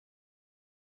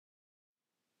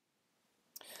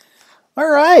All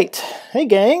right. Hey,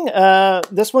 gang.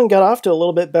 This one got off to a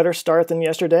little bit better start than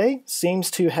yesterday.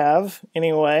 Seems to have,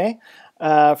 anyway.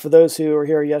 For those who were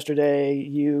here yesterday,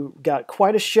 you got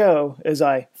quite a show as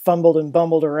I fumbled and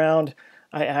bumbled around.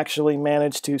 I actually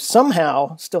managed to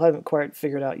somehow, still haven't quite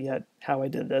figured out yet how I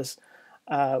did this.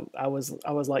 I was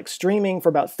like streaming for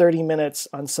about 30 minutes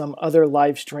on some other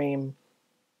live stream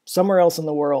somewhere else in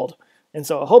the world. And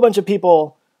so a whole bunch of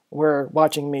people were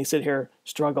watching me sit here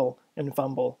struggle and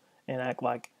fumble and act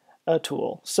like a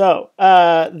tool. So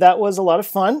that was a lot of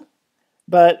fun,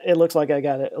 but it looks like I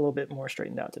got it a little bit more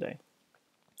straightened out today.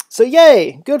 So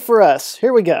yay, good for us.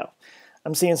 Here we go.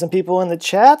 I'm seeing some people in the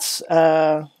chats.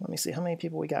 Let me see how many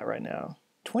people we got right now.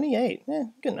 28,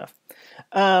 good enough.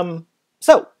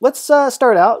 So let's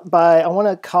start out by, I want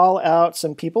to call out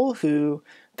some people who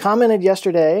commented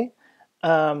yesterday.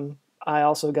 I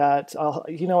also got,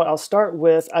 you know what, I'll start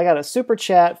with, I got a super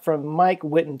chat from Mike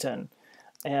Whittington.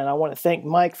 And I want to thank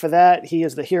Mike for that. He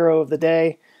is the hero of the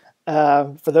day.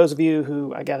 For those of you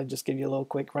who, I got to just give you a little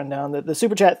quick rundown. The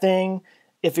super chat thing,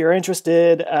 if you're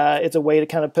interested, it's a way to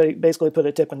kind of basically put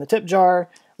a tip in the tip jar,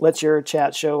 lets your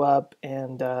chat show up,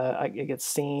 and it gets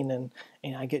seen, and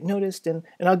I get noticed, and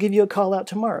I'll give you a call out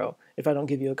tomorrow. If I don't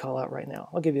give you a call out right now,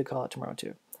 I'll give you a call out tomorrow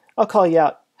too. I'll call you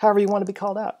out however you want to be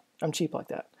called out. I'm cheap like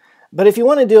that. But if you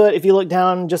want to do it, if you look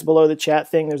down just below the chat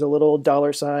thing, there's a little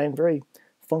 $sign, very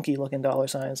funky looking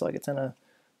 $sign. It's like it's in a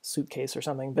suitcase or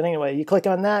something. But anyway, you click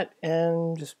on that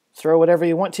and just throw whatever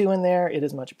you want to in there. It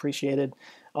is much appreciated.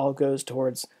 All goes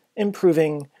towards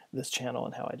improving this channel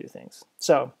and how I do things.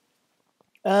 So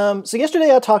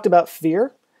yesterday I talked about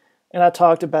fear, and I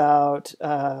talked about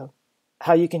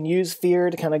how you can use fear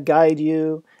to kind of guide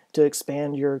you to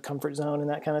expand your comfort zone and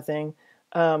that kind of thing.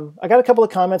 I got a couple of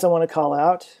comments I want to call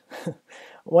out.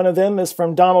 One of them is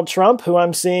from Donald Trump, who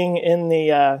I'm seeing in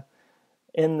the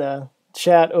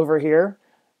chat over here.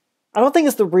 I don't think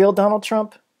it's the real Donald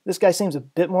Trump. This guy seems a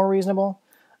bit more reasonable.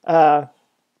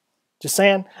 Just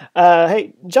saying.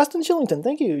 Hey, Justin Shillington,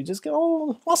 thank you.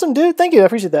 Awesome, dude. Thank you. I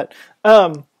appreciate that.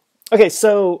 Okay,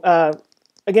 so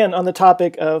again, on the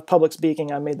topic of public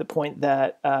speaking, I made the point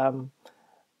that a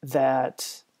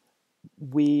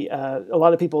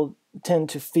lot of people tend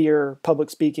to fear public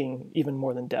speaking even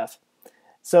more than death.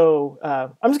 So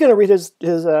I'm just going to read his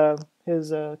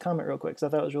comment real quick because I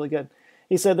thought it was really good.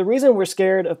 He said, "The reason we're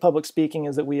scared of public speaking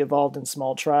is that we evolved in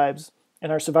small tribes,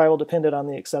 and our survival depended on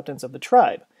the acceptance of the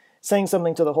tribe. Saying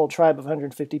something to the whole tribe of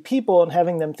 150 people and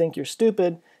having them think you're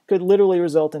stupid could literally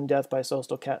result in death by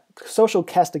social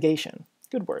castigation."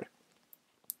 Good word.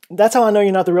 That's how I know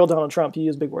you're not the real Donald Trump. You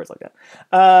use big words like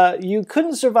that. You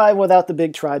couldn't survive without the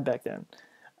big tribe back then.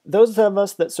 Those of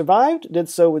us that survived did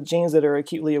so with genes that are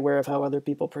acutely aware of how other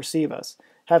people perceive us.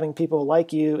 Having people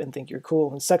like you and think you're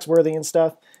cool and sex-worthy and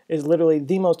stuff is literally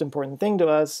the most important thing to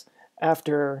us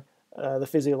after the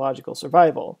physiological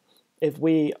survival. If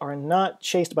we are not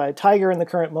chased by a tiger in the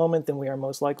current moment, then we are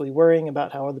most likely worrying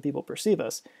about how other people perceive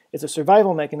us. It's a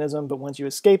survival mechanism, but once you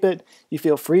escape it, you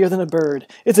feel freer than a bird.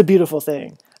 It's a beautiful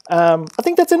thing. I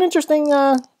think that's an interesting...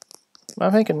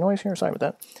 I'm making noise here. Sorry about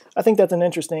that. I think that's an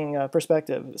interesting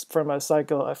perspective from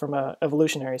a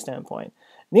evolutionary standpoint.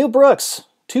 Neil Brooks,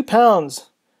 2 pounds.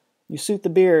 You suit the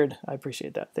beard. I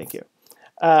appreciate that. Thank you.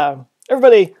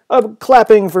 Everybody,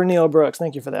 clapping for Neil Brooks.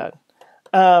 Thank you for that.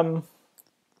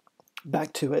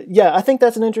 Back to it. Yeah, I think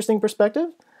that's an interesting perspective.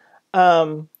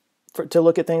 To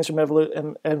look at things from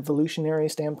an evolutionary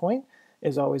standpoint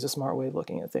is always a smart way of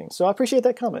looking at things. So I appreciate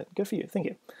that comment. Good for you. Thank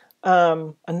you.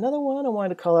 Another one I wanted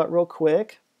to call out real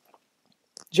quick.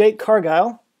 Jake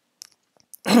Cargile.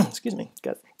 Excuse me.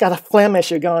 Got a phlegm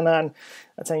issue going on.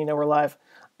 That's how you know we're live.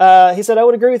 He said, "I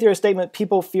would agree with your statement.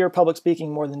 People fear public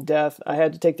speaking more than death. I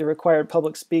had to take the required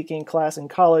public speaking class in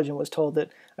college and was told that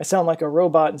I sound like a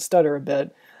robot and stutter a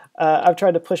bit. I've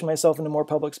tried to push myself into more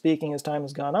public speaking as time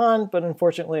has gone on, but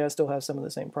unfortunately I still have some of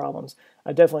the same problems.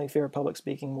 I definitely fear public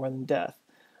speaking more than death."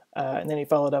 And then he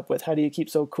followed up with, "How do you keep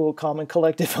so cool, calm, and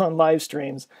collective on live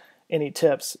streams? Any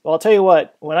tips?" Well, I'll tell you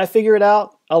what, when I figure it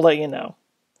out, I'll let you know.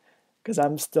 Because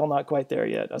I'm still not quite there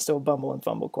yet. I still bumble and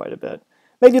fumble quite a bit.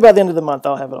 Maybe by the end of the month,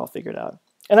 I'll have it all figured out.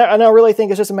 And I really think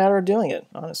it's just a matter of doing it,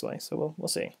 honestly. So we'll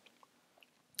see.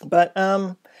 But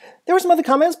there were some other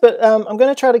comments, but I'm going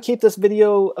to try to keep this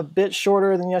video a bit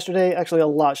shorter than yesterday. Actually, a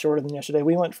lot shorter than yesterday.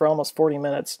 We went for almost 40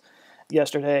 minutes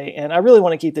yesterday, and I really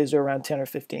want to keep these to around 10 or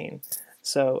 15.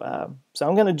 So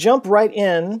I'm going to jump right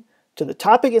in to the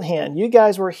topic at hand. You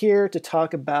guys were here to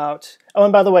talk about... Oh,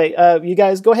 and by the way, you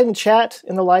guys go ahead and chat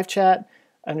in the live chat.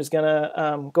 I'm just going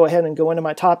to go ahead and go into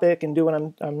my topic and do what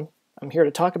I'm here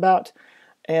to talk about,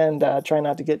 and try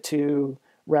not to get too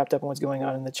wrapped up in what's going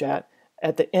on in the chat.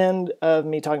 At the end of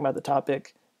me talking about the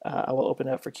topic, I will open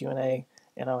it up for Q&A,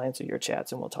 and I'll answer your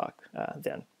chats, and we'll talk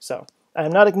then. So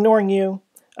I'm not ignoring you.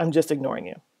 I'm just ignoring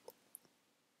you.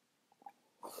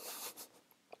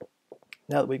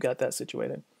 Now that we've got that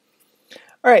situated.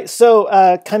 All right,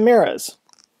 so chimeras.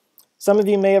 Some of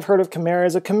you may have heard of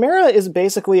chimeras. A chimera is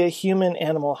basically a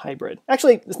human-animal hybrid.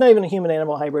 Actually, it's not even a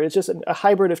human-animal hybrid. It's just a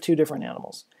hybrid of two different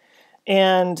animals.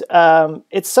 And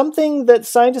it's something that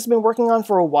scientists have been working on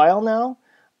for a while now.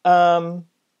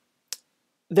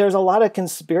 There's a lot of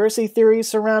conspiracy theories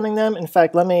surrounding them. In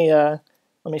fact, let me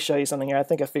show you something here. I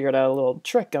think I figured out a little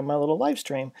trick on my little live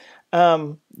stream.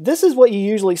 This is what you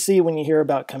usually see when you hear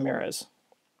about chimeras.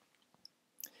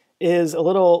 Is a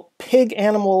little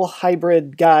pig-animal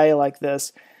hybrid guy like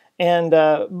this. And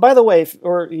by the way,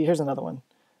 or here's another one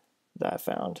that I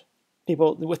found.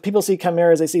 When people see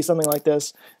chimeras, they see something like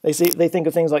this. They think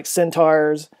of things like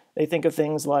centaurs. They think of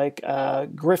things like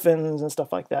griffins and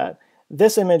stuff like that.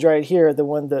 This image right here,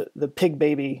 the pig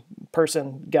baby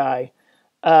person guy,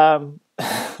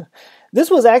 this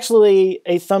was actually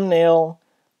a thumbnail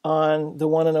on the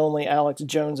one and only Alex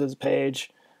Jones's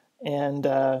page. And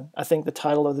I think the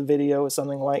title of the video is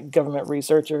something like "Government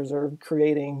Researchers Are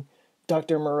Creating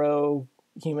Dr. Moreau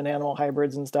Human-Animal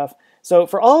Hybrids" and stuff. So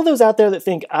for all of those out there that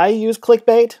think I use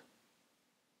clickbait,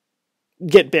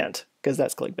 get bent, because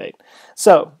that's clickbait.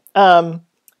 So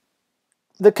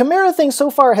the chimera thing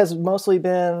so far has mostly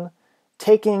been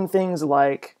taking things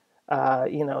like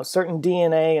certain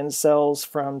DNA in cells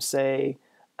from, say,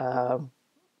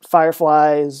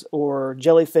 fireflies or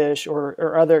jellyfish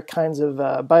or other kinds of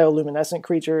bioluminescent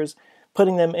creatures,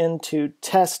 putting them into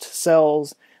test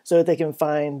cells so that they can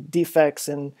find defects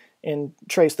and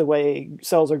trace the way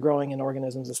cells are growing in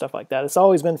organisms and stuff like that. It's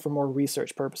always been for more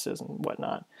research purposes and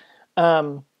whatnot.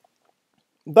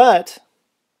 But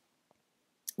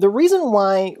the reason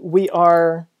why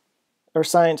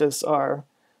scientists are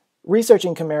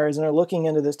researching chimeras and are looking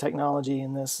into this technology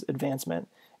and this advancement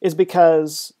is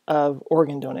because of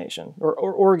organ donation or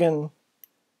organ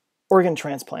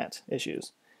transplant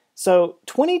issues. So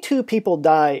 22 people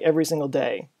die every single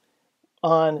day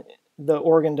on the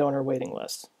organ donor waiting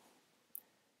list.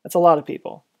 That's a lot of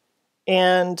people.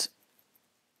 And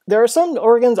there are some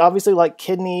organs, obviously, like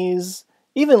kidneys,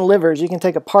 even livers. You can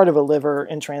take a part of a liver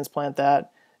and transplant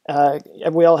that.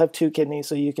 We all have 2 kidneys,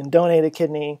 so you can donate a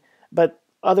kidney. But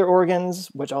other organs,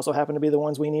 which also happen to be the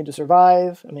ones we need to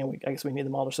survive, I mean, I guess we need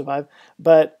them all to survive,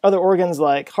 but other organs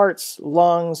like hearts,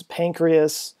 lungs,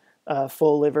 pancreas,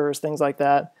 full livers, things like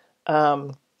that,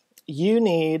 you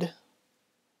need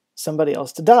somebody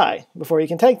else to die before you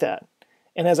can take that.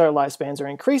 And as our lifespans are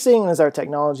increasing, and as our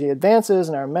technology advances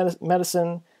and our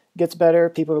medicine gets better,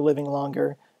 people are living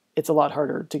longer, it's a lot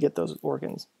harder to get those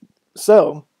organs.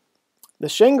 So the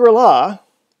Shangri-La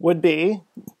would be,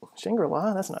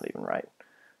 Shangri-La? That's not even right.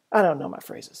 I don't know my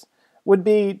phrases, would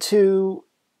be to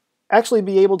actually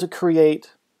be able to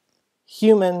create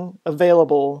human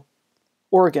available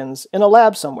organs in a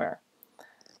lab somewhere.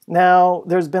 Now,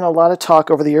 there's been a lot of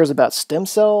talk over the years about stem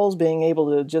cells being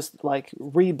able to just like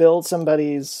rebuild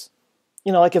somebody's,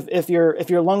 like if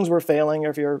your lungs were failing,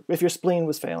 or if your spleen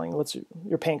was failing,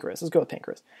 your pancreas, let's go with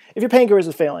pancreas. If your pancreas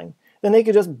is failing, then they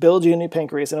could just build you a new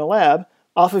pancreas in a lab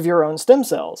off of your own stem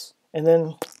cells and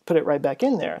then put it right back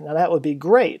in there. Now that would be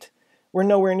great. We're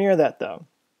nowhere near that though.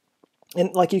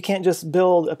 And like you can't just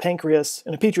build a pancreas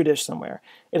in a petri dish somewhere.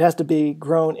 It has to be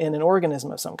grown in an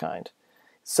organism of some kind.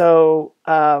 So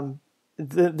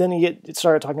then you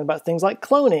started talking about things like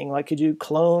cloning. Like, could you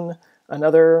clone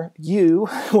another you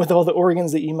with all the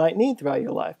organs that you might need throughout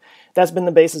your life? That's been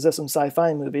the basis of some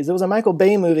sci-fi movies. There was a Michael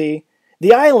Bay movie,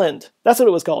 The Island. That's what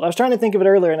it was called. I was trying to think of it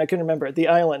earlier and I couldn't remember it. The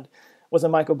Island was a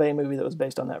Michael Bay movie that was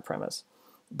based on that premise.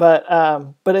 But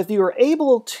if you were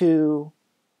able to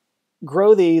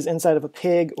grow these inside of a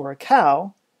pig or a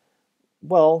cow,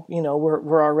 well,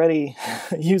 we're already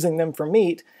using them for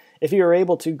meat. If you were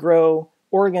able to grow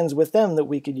organs with them that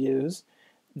we could use,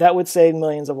 that would save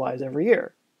millions of lives every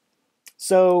year.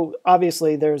 So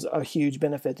obviously there's a huge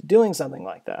benefit to doing something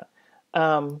like that.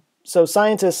 So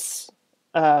scientists,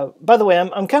 by the way,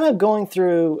 I'm kind of going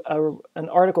through an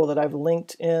article that I've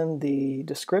linked in the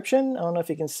description. I don't know if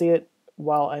you can see it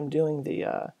while I'm doing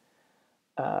the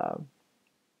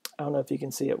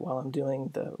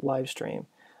live stream.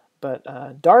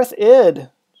 But Darth Id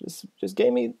just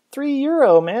gave me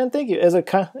 €3, man. Thank you, as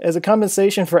a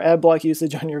compensation for ad block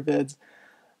usage on your vids.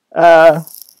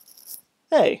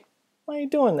 Hey, why are you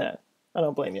doing that? I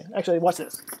don't blame you. Actually, watch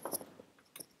this.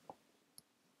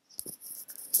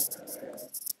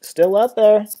 Still up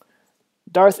there.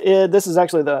 Darth Id, this is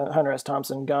actually the Hunter S.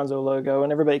 Thompson Gonzo logo,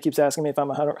 and everybody keeps asking me if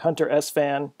I'm a Hunter S.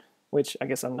 fan, which I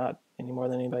guess I'm not any more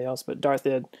than anybody else, but Darth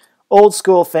Id, old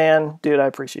school fan, dude, I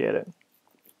appreciate it.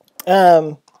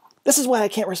 This is why I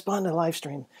can't respond to live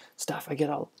stream stuff. I get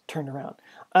all turned around.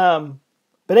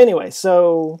 But anyway,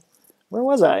 so where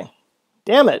was I?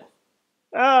 Damn it.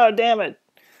 Oh, damn it.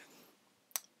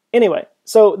 Anyway,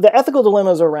 so the ethical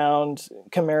dilemmas around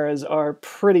chimeras are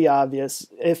pretty obvious.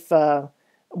 If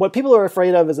what people are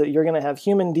afraid of is that you're going to have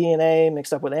human DNA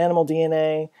mixed up with animal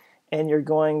DNA, and you're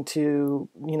going to,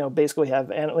 basically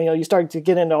have, you start to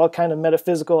get into all kind of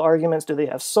metaphysical arguments. Do they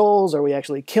have souls? Are we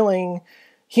actually killing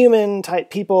human type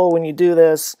people when you do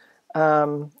this?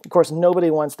 Of course, nobody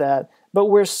wants that. But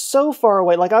we're so far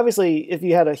away. Like, obviously, if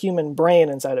you had a human brain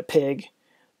inside a pig,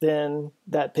 then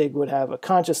that pig would have a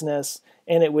consciousness,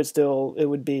 and it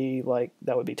would be like,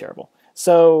 that would be terrible.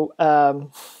 So,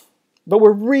 but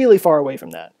we're really far away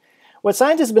from that. What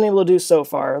scientists have been able to do so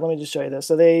far, let me just show you this.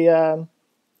 So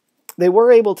they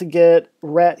were able to get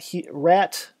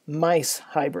rat-mice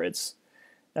hybrids.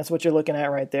 That's what you're looking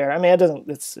at right there. I mean,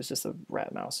 it's just a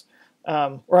rat mouse.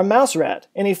 Or a mouse rat.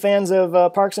 Any fans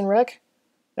of Parks and Rec?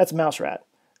 That's mouse rat.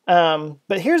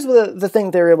 But here's the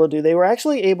thing they were able to do. They were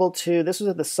actually able to, this was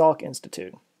at the Salk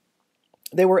Institute,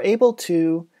 they were able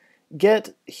to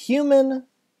get human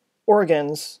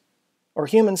organs or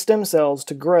human stem cells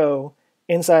to grow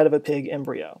inside of a pig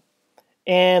embryo.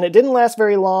 And it didn't last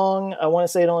very long. I want to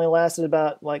say it only lasted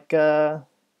about like a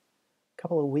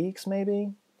couple of weeks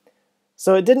maybe.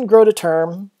 So it didn't grow to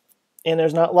term, and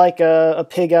there's not like a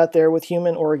pig out there with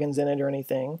human organs in it or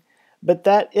anything. But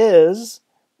that is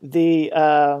the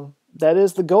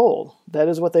goal. That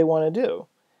is what they want to do.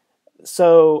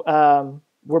 So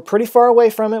we're pretty far away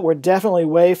from it. We're definitely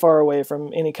way far away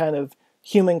from any kind of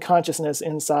human consciousness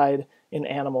inside an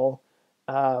animal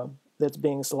that's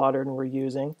being slaughtered and we're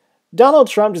using. Donald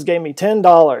Trump just gave me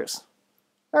 $10.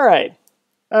 All right.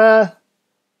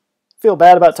 Feel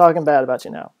bad about talking bad about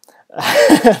you now.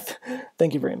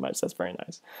 Thank you very much. That's very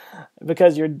nice.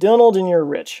 Because you're Donald and you're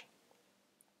rich.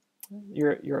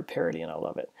 You're a parody and I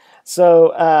love it.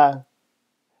 So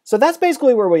so that's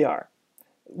basically where we are.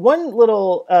 One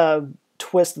little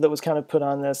twist that was kind of put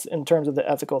on this in terms of the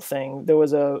ethical thing, there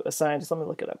was a scientist, let me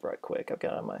look it up right quick. I've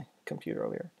got it on my computer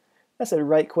over here. I said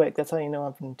right quick. That's how you know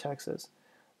I'm from Texas.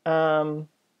 Who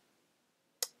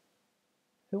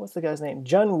was the guy's name?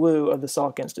 Jun Woo of the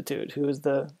Salk Institute, who is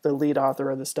the lead author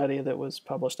of the study that was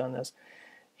published on this.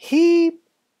 He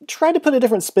tried to put a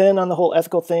different spin on the whole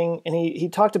ethical thing, and he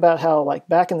talked about how, like,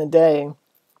 back in the day,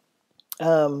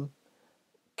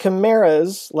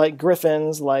 chimeras, like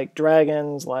griffins, like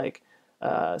dragons, like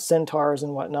centaurs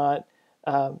and whatnot,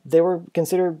 they were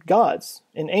considered gods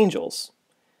and angels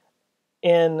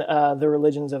in the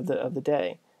religions of the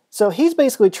day. So he's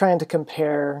basically trying to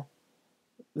compare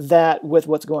that with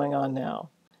what's going on now.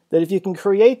 That if you can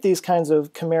create these kinds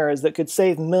of chimeras that could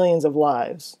save millions of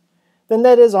lives, then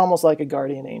that is almost like a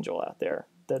guardian angel out there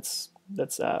that's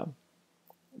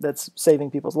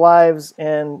saving people's lives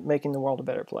and making the world a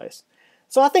better place.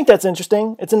 So I think that's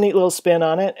interesting. It's a neat little spin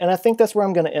on it, and I think that's where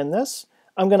I'm going to end this.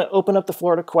 I'm going to open up the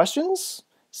floor to questions,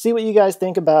 see what you guys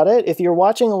think about it. If you're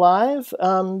watching live,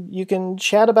 you can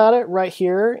chat about it right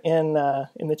here in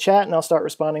the chat, and I'll start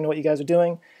responding to what you guys are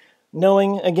doing.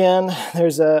 Knowing, again,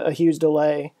 there's a huge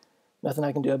delay. Nothing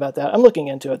I can do about that. I'm looking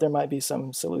into it. There might be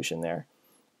some solution there.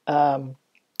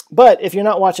 But if you're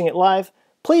not watching it live,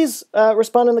 please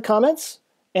respond in the comments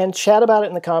and chat about it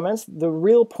in the comments. The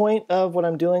real point of what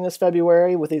I'm doing this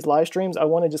February with these live streams, I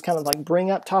want to just kind of like bring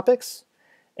up topics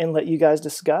and let you guys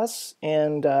discuss.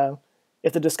 And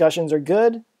if the discussions are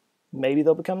good, maybe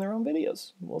they'll become their own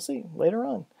videos. We'll see later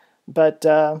on. But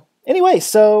anyway,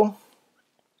 so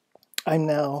I'm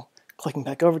now clicking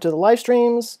back over to the live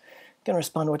streams. Going to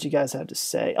respond to what you guys have to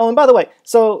say. Oh, and by the way,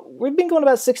 so we've been going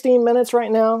about 16 minutes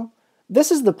right now. This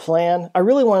is the plan. I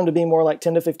really want them to be more like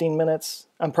 10 to 15 minutes.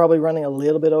 I'm probably running a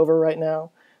little bit over right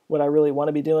now, what I really want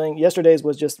to be doing. Yesterday's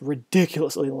was just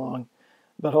ridiculously long,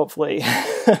 but hopefully,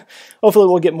 hopefully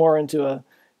we'll get more into a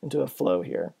flow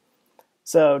here.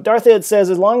 So Darth Ed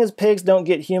says, as long as pigs don't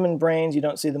get human brains, you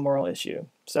don't see the moral issue.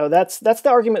 So that's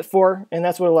the argument for, and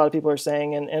that's what a lot of people are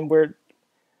saying, and we're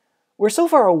so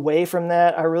far away from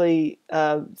that. I really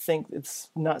think it's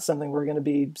not something we're going to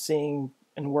be seeing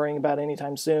and worrying about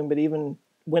anytime soon. But even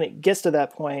when it gets to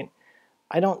that point,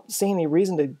 I don't see any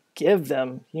reason to give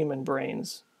them human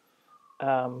brains.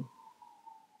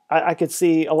 I could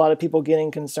see a lot of people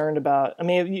getting concerned about, I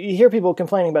mean, you hear people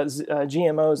complaining about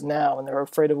GMOs now, and they're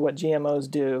afraid of what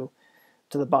GMOs do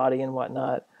to the body and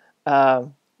whatnot.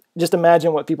 Just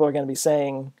imagine what people are going to be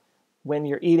saying when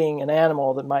you're eating an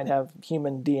animal that might have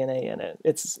human DNA in it.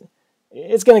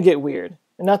 It's going to get weird.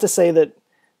 And not to say that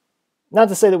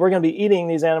we're going to be eating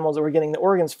these animals that we're getting the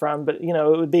organs from, but it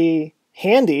would be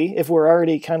handy if we're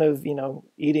already kind of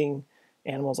eating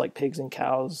animals like pigs and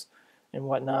cows and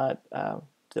whatnot,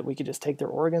 that we could just take their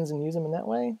organs and use them in that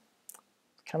way.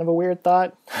 Kind of a weird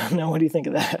thought. Now, what do you think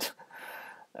of that?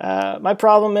 My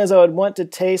problem is I would want to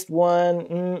taste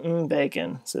one.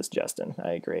 Bacon, says Justin.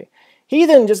 I agree.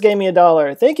 Heathen just gave me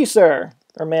 $1. Thank you, sir.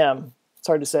 Or ma'am. It's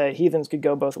hard to say. Heathens could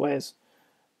go both ways.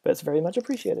 But it's very much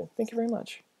appreciated. Thank you very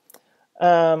much.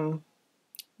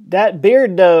 That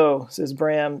beard, though, says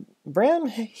Bram. Bram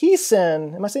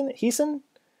Heeson. Am I saying that? Heeson?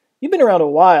 You've been around a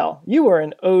while. You were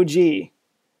an OG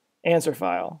answer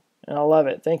file. And I love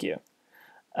it. Thank you.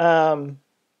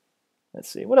 Let's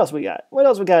see. What else we got? What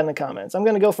else we got in the comments? I'm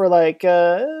going to go for like 3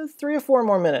 or 4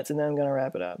 more minutes, and then I'm going to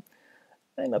wrap it up.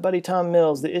 Hey, my buddy Tom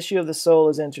Mills. The issue of the soul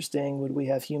is interesting. Would we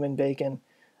have human bacon?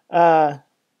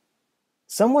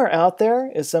 Somewhere out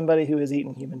there is somebody who has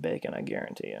eaten human bacon, I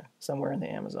guarantee you. Somewhere in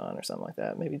the Amazon or something like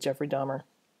that. Maybe Jeffrey Dahmer.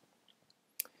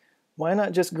 Why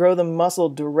not just grow the muscle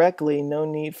directly? No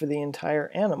need for the entire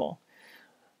animal.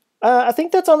 I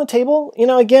think that's on the table.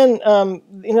 Again,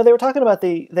 they were talking about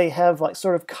they have like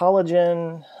sort of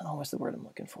collagen. Oh, what's the word I'm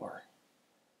looking for?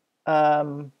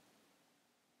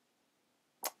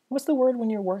 What's the word when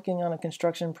you're working on a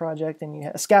construction project and you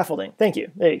have scaffolding? Thank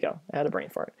you. There you go. I had a brain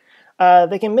fart.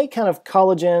 They can make kind of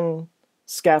collagen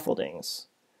scaffoldings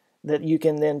that you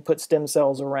can then put stem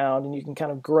cells around, and you can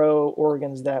kind of grow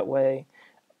organs that way.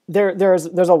 There's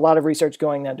a lot of research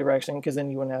going that direction, because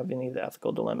then you wouldn't have any of the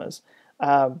ethical dilemmas.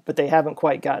 But they haven't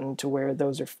quite gotten to where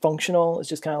those are functional. It's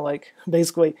just kind of like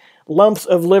basically lumps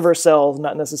of liver cells,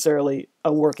 not necessarily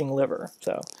a working liver.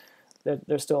 So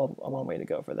there's still a long way to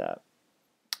go for that.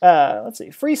 Let's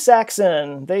see. Free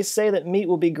Saxon. They say that meat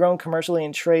will be grown commercially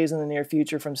in trays in the near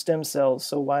future from stem cells.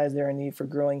 So why is there a need for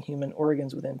growing human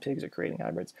organs within pigs or creating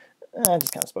hybrids? I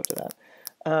just kind of spoke to that.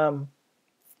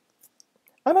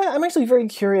 I'm actually very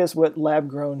curious what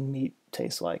lab-grown meat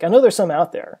tastes like. I know there's some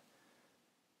out there.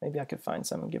 Maybe I could find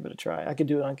some and give it a try. I could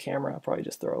do it on camera. I'll probably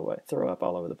just throw up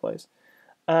all over the place.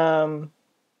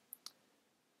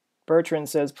 Bertrand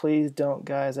says, please don't,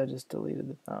 guys. I just deleted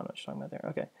the... I don't know what you're talking about there.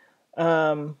 Okay.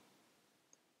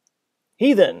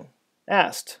 Heathen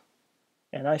asked,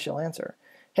 and I shall answer.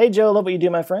 Hey, Joe, love what you do,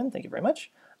 my friend. Thank you very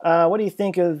much. What do you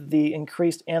think of the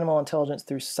increased animal intelligence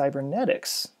through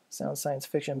cybernetics? Sounds science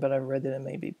fiction, but I've read that it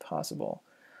may be possible.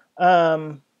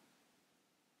 I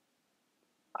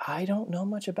don't know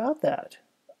much about that.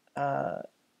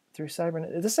 Through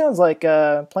cybernetics. This sounds like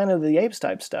Planet of the Apes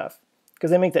type stuff,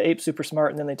 because they make the apes super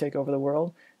smart and then they take over the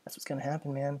world. That's what's going to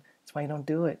happen, man. That's why you don't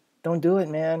do it. Don't do it,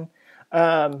 man.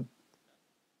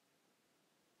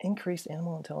 Increased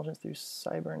animal intelligence through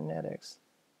cybernetics.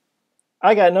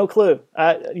 I got no clue.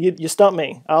 You stumped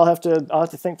me. I'll have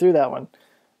to think through that one.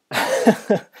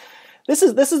 This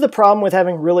is the problem with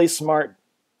having really smart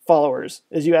followers,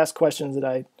 is you ask questions that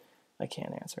I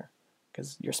can't answer,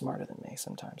 because you're smarter than me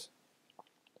sometimes.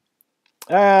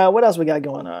 What else we got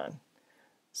going on?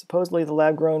 Supposedly the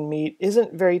lab-grown meat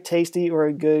isn't very tasty or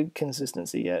a good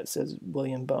consistency yet, says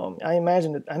William Bohm. I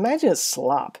imagine it's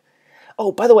slop.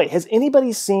 Oh, by the way, has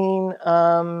anybody seen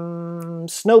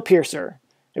Snowpiercer?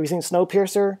 Have you seen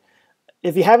Snowpiercer?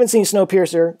 If you haven't seen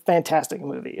Snowpiercer, fantastic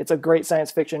movie. It's a great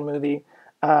science fiction movie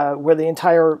where the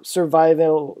entire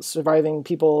surviving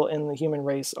people in the human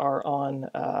race are on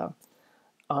a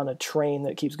train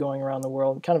that keeps going around the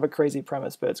world. Kind of a crazy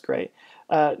premise, but it's great.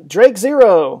 Drake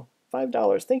Zero,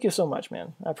 $5. Thank you so much,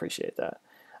 man. I appreciate that.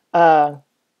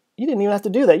 You didn't even have to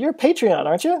do that. You're a Patreon,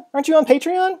 aren't you? Aren't you on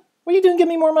Patreon? What are you doing? Give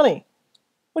me more money.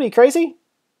 What are you, crazy?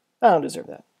 I don't deserve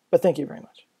that, but thank you very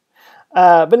much.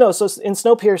 But no, so in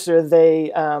Snowpiercer,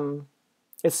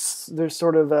 there's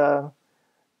sort of a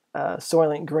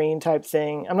Soylent Green type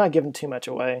thing. I'm not giving too much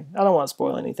away. I don't want to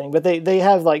spoil anything, but they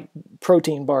have like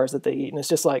protein bars that they eat, and it's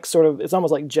just like it's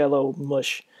almost like Jell-O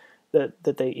mush that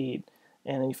they eat,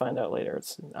 and then you find out later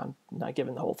I'm not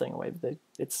giving the whole thing away, but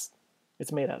it's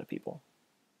made out of people.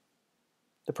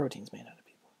 The protein's made out of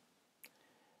people.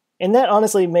 And that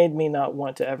honestly made me not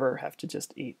want to ever have to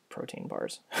just eat protein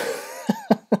bars.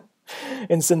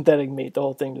 And synthetic meat, the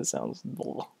whole thing just sounds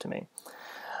to me.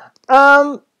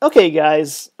 Okay,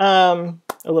 guys. A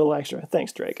little extra.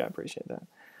 Thanks, Drake. I appreciate that.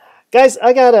 Guys,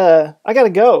 I gotta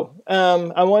go.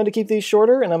 I wanted to keep these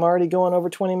shorter, and I'm already going over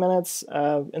 20 minutes.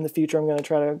 In the future, I'm going to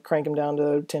try to crank them down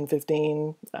to 10,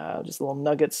 15. Just little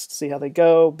nuggets to see how they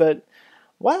go. But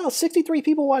wow, 63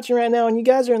 people watching right now, and you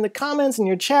guys are in the comments and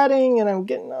you're chatting, and I'm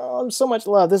getting so much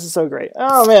love. This is so great.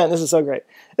 Oh man, this is so great.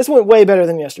 This went way better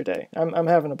than yesterday. I'm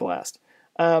having a blast.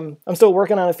 I'm still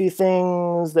working on a few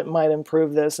things that might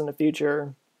improve this in the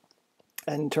future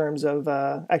in terms of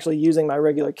actually using my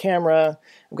regular camera.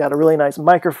 I've got a really nice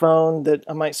microphone that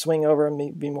I might swing over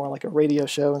and be more like a radio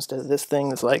show instead of this thing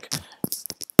that's like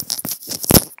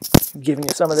giving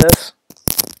you some of this.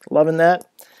 Loving that.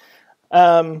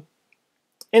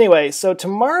 Anyway, so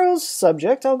tomorrow's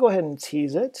subject, I'll go ahead and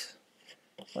tease it.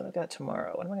 What I got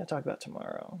tomorrow? What am I going to talk about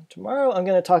tomorrow? Tomorrow I'm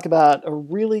going to talk about a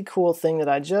really cool thing that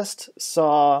I just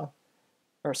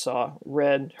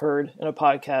read, heard in a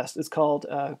podcast. It's called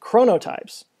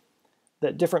chronotypes,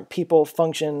 that different people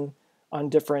function on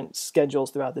different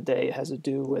schedules throughout the day. It has to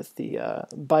do with the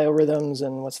biorhythms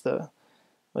and what's the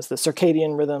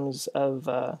circadian rhythms of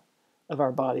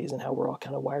our bodies and how we're all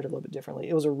kind of wired a little bit differently.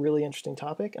 It was a really interesting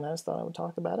topic, and I just thought I would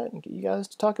talk about it and get you guys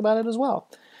to talk about it as well.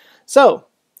 So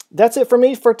that's it for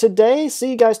me for today.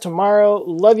 See you guys tomorrow.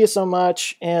 Love you so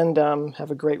much, and have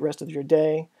a great rest of your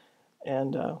day,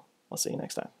 and I'll see you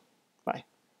next time. Bye.